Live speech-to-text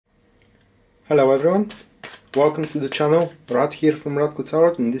Hello everyone, welcome to the channel. Rad here from Radko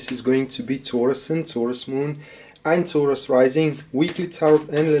Tarot, and this is going to be Taurus Sun, Taurus Moon and Taurus Rising weekly tarot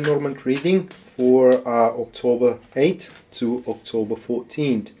and Lenormand reading for October 8th to October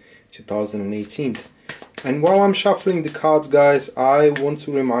 14th, 2018. And while I'm shuffling the cards, guys, I want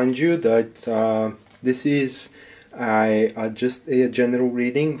to remind you that this is just a general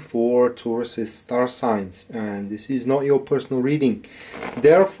reading for Taurus's star signs, and this is not your personal reading.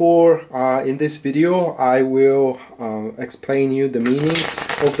 Therefore, in this video I will explain you the meanings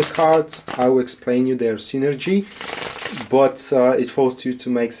of the cards. I will explain you their synergy, but it falls to you to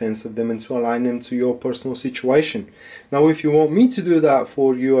make sense of them and to align them to your personal situation. Now, if you want me to do that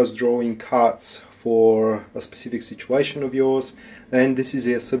for you as drawing cards for a specific situation of yours, then this is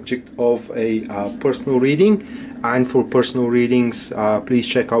a subject of a personal reading. And for personal readings, please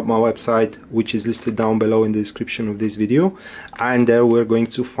check out my website, which is listed down below in the description of this video, and there we're going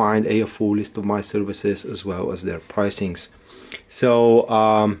to find a full list of my services as well as their pricings. So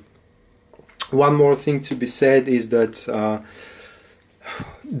one more thing to be said is that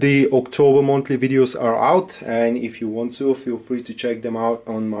the October monthly videos are out, and if you want to, feel free to check them out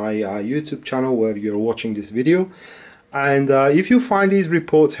on my YouTube channel where you're watching this video. And if you find these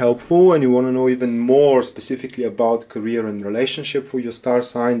reports helpful and you want to know even more specifically about career and relationship for your star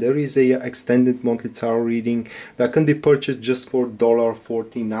sign, there is a extended monthly tarot reading that can be purchased just for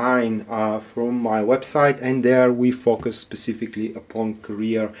 $49 from my website, and there we focus specifically upon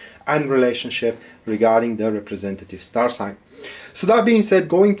career and relationship regarding the representative star sign. So that being said,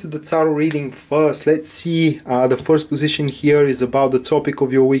 going to the tarot reading first, let's see. The first position here is about the topic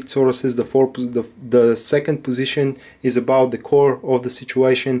of your week, Tauruses. The second position is about the core of the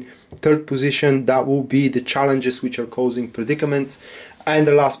situation. Third position, that will be the challenges which are causing predicaments. And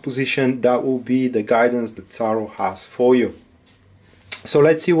the last position, that will be the guidance that tarot has for you. So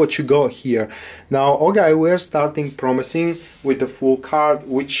let's see what you got here. Now, okay, we're starting promising with the Fool card,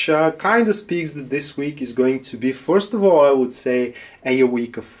 which kind of speaks that this week is going to be, first of all, I would say, a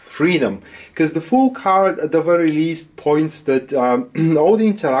week of freedom, because the Fool card at the very least points that all the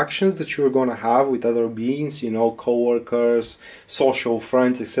interactions that you're going to have with other beings, you know, co-workers, social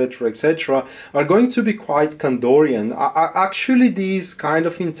friends, etc., are going to be quite Kandorian. Actually, these kind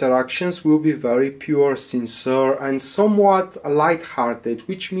of interactions will be very pure, sincere, and somewhat light-hearted,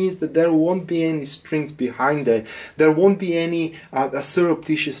 which means that there won't be any strings behind it. There won't be any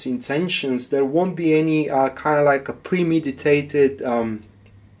surreptitious intentions. There won't be any kind of like a premeditated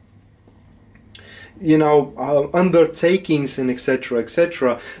undertakings and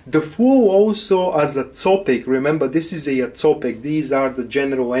etc. The Fool also as a topic, remember this is a topic, these are the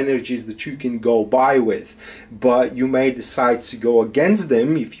general energies that you can go by with, but you may decide to go against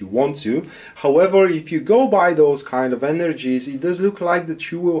them if you want to. However, if you go by those kind of energies, it does look like that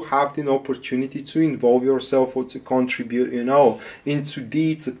you will have the opportunity to involve yourself or to contribute, you know, into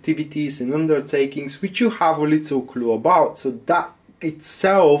deeds, activities and undertakings which you have a little clue about. So that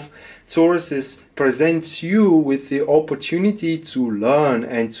itself, Tauruses, presents you with the opportunity to learn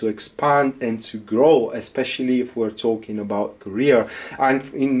and to expand and to grow, especially if we're talking about career. And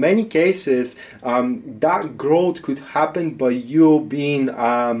in many cases, that growth could happen by you being being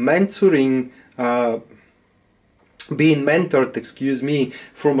mentored, excuse me,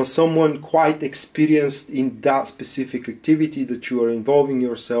 from someone quite experienced in that specific activity that you are involving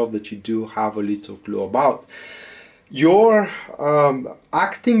yourself, that you do have a little clue about. You're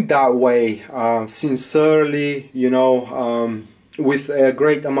acting that way sincerely, you know, with a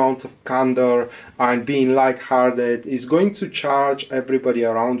great amount of candor and being light-hearted is going to charge everybody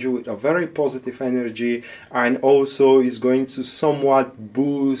around you with a very positive energy, and also is going to somewhat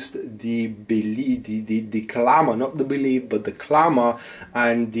boost the belief, the clamor, not the belief, but the clamor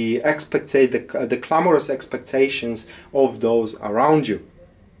and the clamorous expectations of those around you.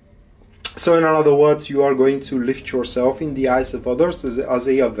 So in other words, you are going to lift yourself in the eyes of others as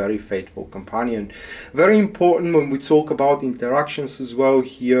a very faithful companion. Very important when we talk about interactions as well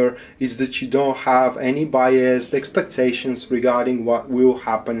here is that you don't have any biased expectations regarding what will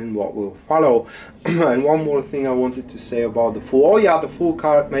happen and what will follow. And one more thing I wanted to say about the Fool. Oh yeah, the Fool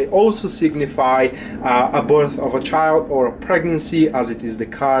card may also signify a birth of a child or a pregnancy, as it is the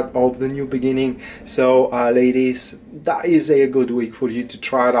card of the new beginning. So ladies, that is a good week for you to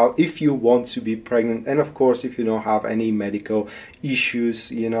try it out if you want to be pregnant, and of course if you don't have any medical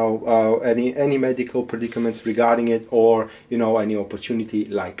issues, you know, any medical predicaments regarding it, or you know, any opportunity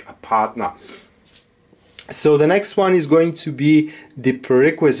like a partner. So the next one is going to be the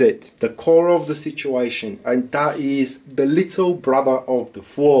prerequisite, the core of the situation, and that is the little brother of the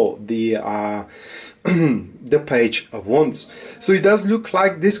Fool, the the Page of Wands. So it does look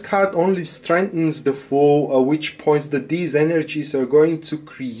like this card only strengthens the Fool, which points that these energies are going to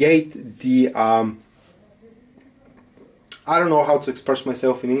create the I don't know how to express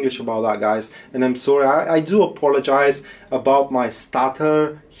myself in English about that, guys, and I'm sorry. I do apologize about my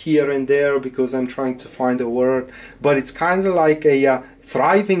stutter here and there because I'm trying to find a word, but it's kind of like a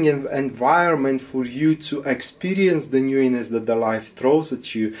thriving environment for you to experience the newness that the life throws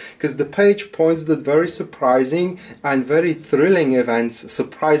at you, because the page points that very surprising and very thrilling events,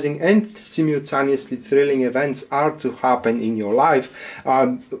 surprising and simultaneously thrilling events are to happen in your life,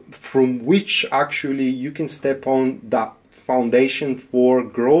 from which actually you can step on that foundation for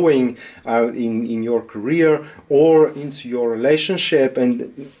growing in your career or into your relationship.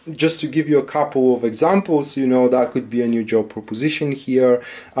 And just to give you a couple of examples, you know, that could be a new job proposition here,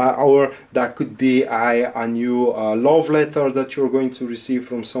 or that could be a new love letter that you're going to receive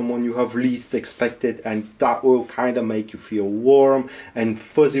from someone you have least expected, and that will kind of make you feel warm and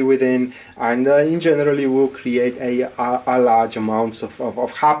fuzzy within, and in general it will create a large amounts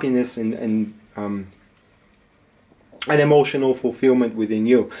of happiness and an emotional fulfillment within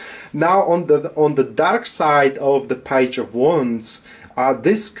you. Now on the dark side of the Page of Wands,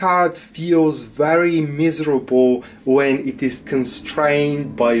 this card feels very miserable when it is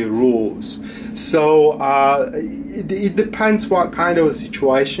constrained by rules. So it depends what kind of a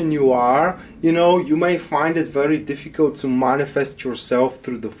situation you are. You know, you may find it very difficult to manifest yourself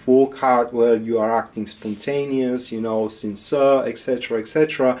through the Fool card, where you are acting spontaneous, you know, sincere, etc.,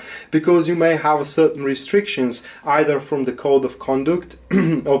 etc., because you may have certain restrictions, either from the code of conduct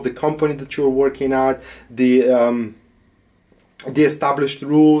of the company that you're working at, the established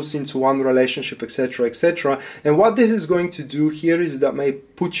rules into one relationship, etc., etc. And what this is going to do here is that may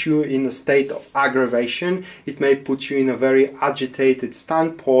put you in a state of aggravation. It may put you in a very agitated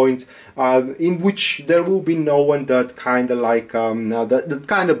standpoint, in which there will be no one that kind of like that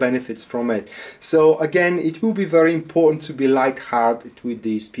kind of benefits from it. So again, it will be very important to be light-hearted with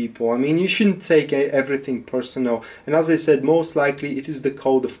these people. I mean, you shouldn't take everything personal, and as I said, most likely it is the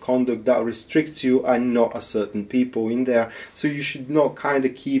code of conduct that restricts you and not a certain people in there. So you should not kind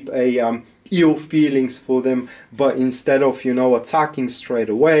of keep a ill feelings for them, but instead of, you know, attacking straight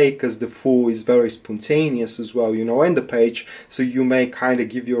away, because the Fool is very spontaneous as well, you know, and the Page, so you may kind of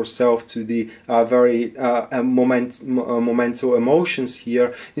give yourself to the very momental emotions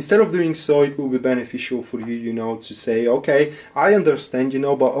here. Instead of doing so, it will be beneficial for you, you know, to say, okay, I understand, you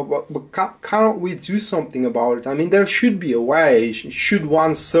know, but can't we do something about it? I mean, there should be a way. Should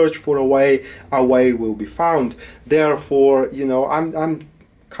one search for a way will be found. Therefore, you know, I'm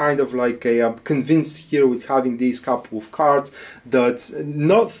kind of like convinced here with having these couple of cards that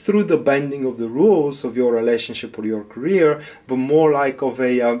not through the bending of the rules of your relationship or your career, but more like of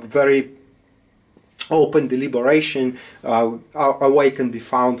a very open deliberation, a way can be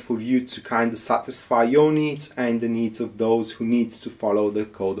found for you to kind of satisfy your needs and the needs of those who needs to follow the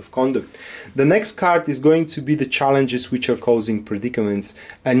code of conduct. The next card is going to be the challenges which are causing predicaments,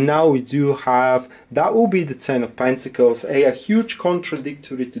 and now we do have, that will be the Ten of Pentacles. A huge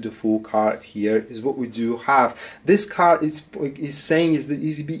contradictory to the Fool card here is what we do have. This card is saying is that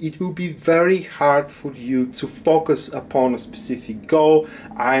it will be very hard for you to focus upon a specific goal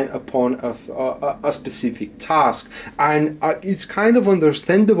and upon a specific task, and it's kind of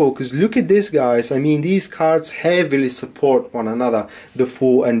understandable, because look at this, guys. I mean, these cards heavily support one another, the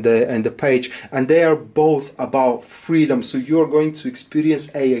Fool and the Page, and they are both about freedom. So you're going to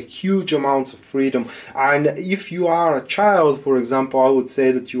experience a huge amount of freedom. And if you are a child, for example, I would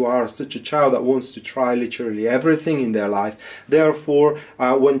say that you are such a child that wants to try literally everything in their life. Therefore,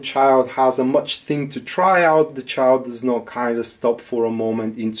 when child has a much thing to try out, the child does not kind of stop for a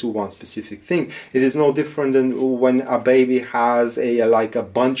moment into one specific thing. It is no different than when a baby has like a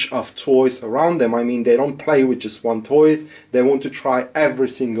bunch of toys around them. I mean, they don't play with just one toy, they want to try every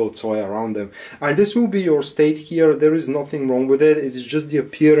single toy around them. And this will be your state here. There is nothing wrong with it. It is just the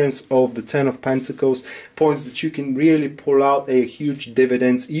appearance of the Ten of Pentacles points that you can really pull out a huge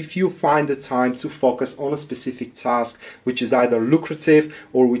dividends if you find the time to focus on a specific task, which is either lucrative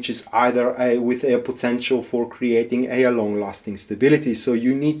or which is either with a potential for creating a long-lasting stability. So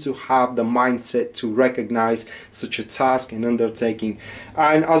you need to have the mindset to recognize such a task and undertaking.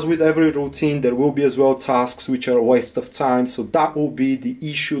 And as with every routine, there will be as well tasks which are a waste of time. So that will be the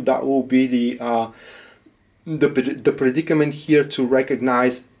issue, that will be the predicament here, to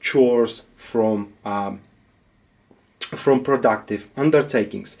recognize chores from from productive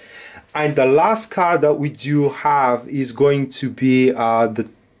undertakings. And the last card that we do have is going to be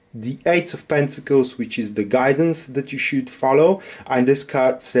the Eight of Pentacles, which is the guidance that you should follow. And this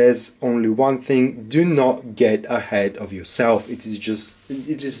card says only one thing: do not get ahead of yourself. It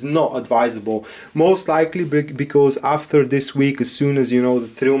is not advisable, most likely because after this week, as soon as you know the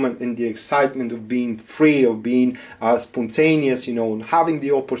thrill and the excitement of being free, of being spontaneous, you know, and having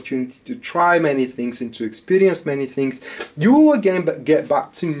the opportunity to try many things and to experience many things, you will again get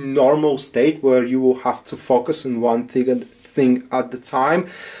back to normal state where you will have to focus on one thing at the time.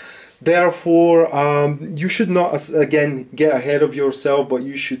 Therefore, you should not again get ahead of yourself, but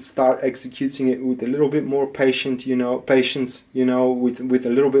you should start executing it with a little bit more patience, you know, with a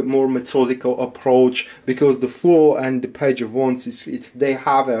little bit more methodical approach, because the Fool and the Page of Wands they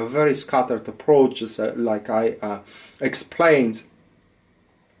have a very scattered approach, just like I explained,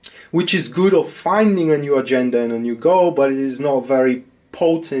 which is good of finding a new agenda and a new goal, but it is not very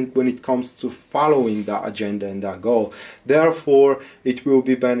potent when it comes to following that agenda and that goal. Therefore, it will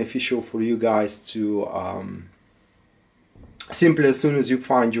be beneficial for you guys to simply, as soon as you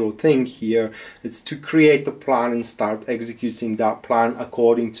find your thing here, it's to create a plan and start executing that plan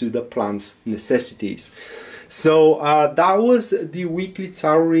according to the plan's necessities. So that was the weekly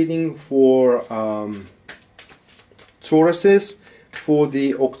tarot reading for Tauruses for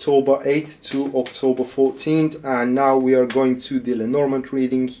the October 8th to October 14th, and now we are going to the Lenormand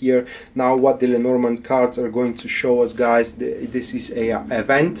reading here. Now what the Lenormand cards are going to show us, guys, this is a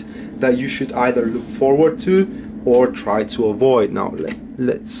event that you should either look forward to or try to avoid. Now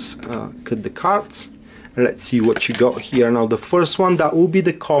let's cut the cards. Let's see what you got here. Now the first one, that will be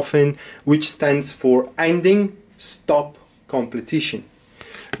the Coffin, which stands for ending, stop, competition.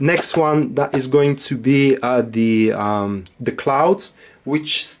 Next one, that is going to be the Clouds,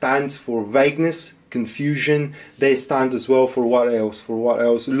 which stands for vagueness, confusion. They stand as well for what else? For what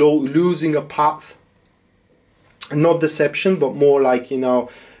else? Losing a path. Not deception, but more like, you know,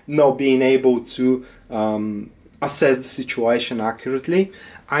 not being able to assess the situation accurately.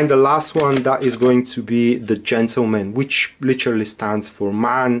 And the last one, that is going to be the Gentleman, which literally stands for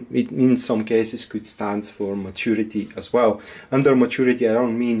man. It in some cases could stand for maturity as well. Under maturity, I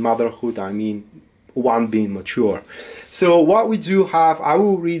don't mean motherhood, I mean one being mature. So what we do have, I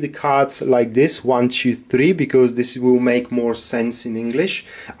will read the cards like this, 1, 2, 3, because this will make more sense in English.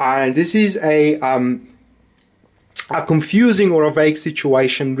 And this is a confusing or a vague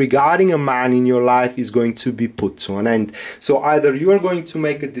situation regarding a man in your life is going to be put to an end. So either you are going to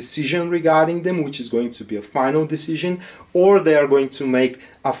make a decision regarding them, which is going to be a final decision, or they are going to make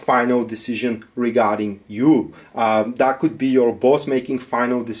a final decision regarding you. That could be your boss making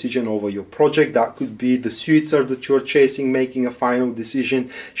final decision over your project. That could be the suitor that you're chasing making a final decision.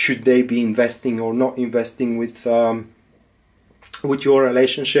 Should they be investing or not investing with your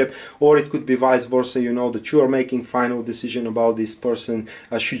relationship, or it could be vice versa, you know, that you are making final decision about this person,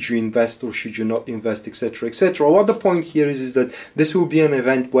 should you invest or should you not invest, etc, etc. What the point here is that this will be an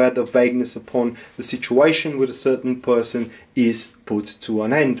event where the vagueness upon the situation with a certain person is put to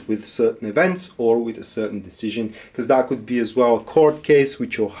an end with certain events or with a certain decision, because that could be as well a court case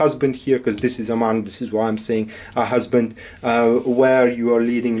with your husband here, because this is a man, this is why I'm saying a husband, where you are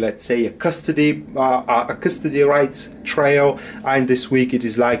leading, let's say, a custody rights trial, and this week it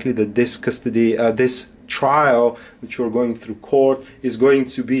is likely that this custody this trial that you're going through court is going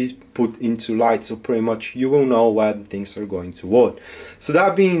to be put into light, so pretty much you will know where the things are going toward. So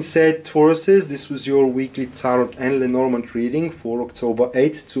that being said, Tauruses, this was your weekly tarot and Lenormand reading for October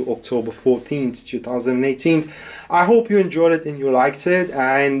 8th to October 14th 2018. I hope you enjoyed it and you liked it,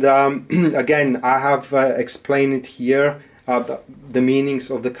 and again, I have explained it here, the meanings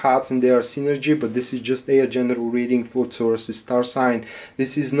of the cards and their synergy, but this is just a general reading for Taurus star sign.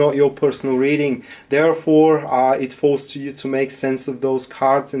 This is not your personal reading, therefore it falls to you to make sense of those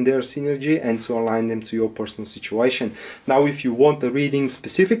cards and their synergy and to align them to your personal situation. Now if you want the reading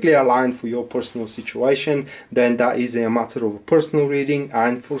specifically aligned for your personal situation, then that is a matter of a personal reading,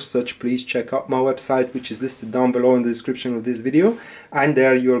 and for such please check out my website, which is listed down below in the description of this video, and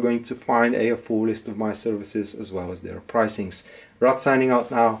there you are going to find a full list of my services as well as their pricings. Rod signing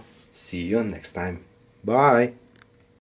out now. See you next time. Bye.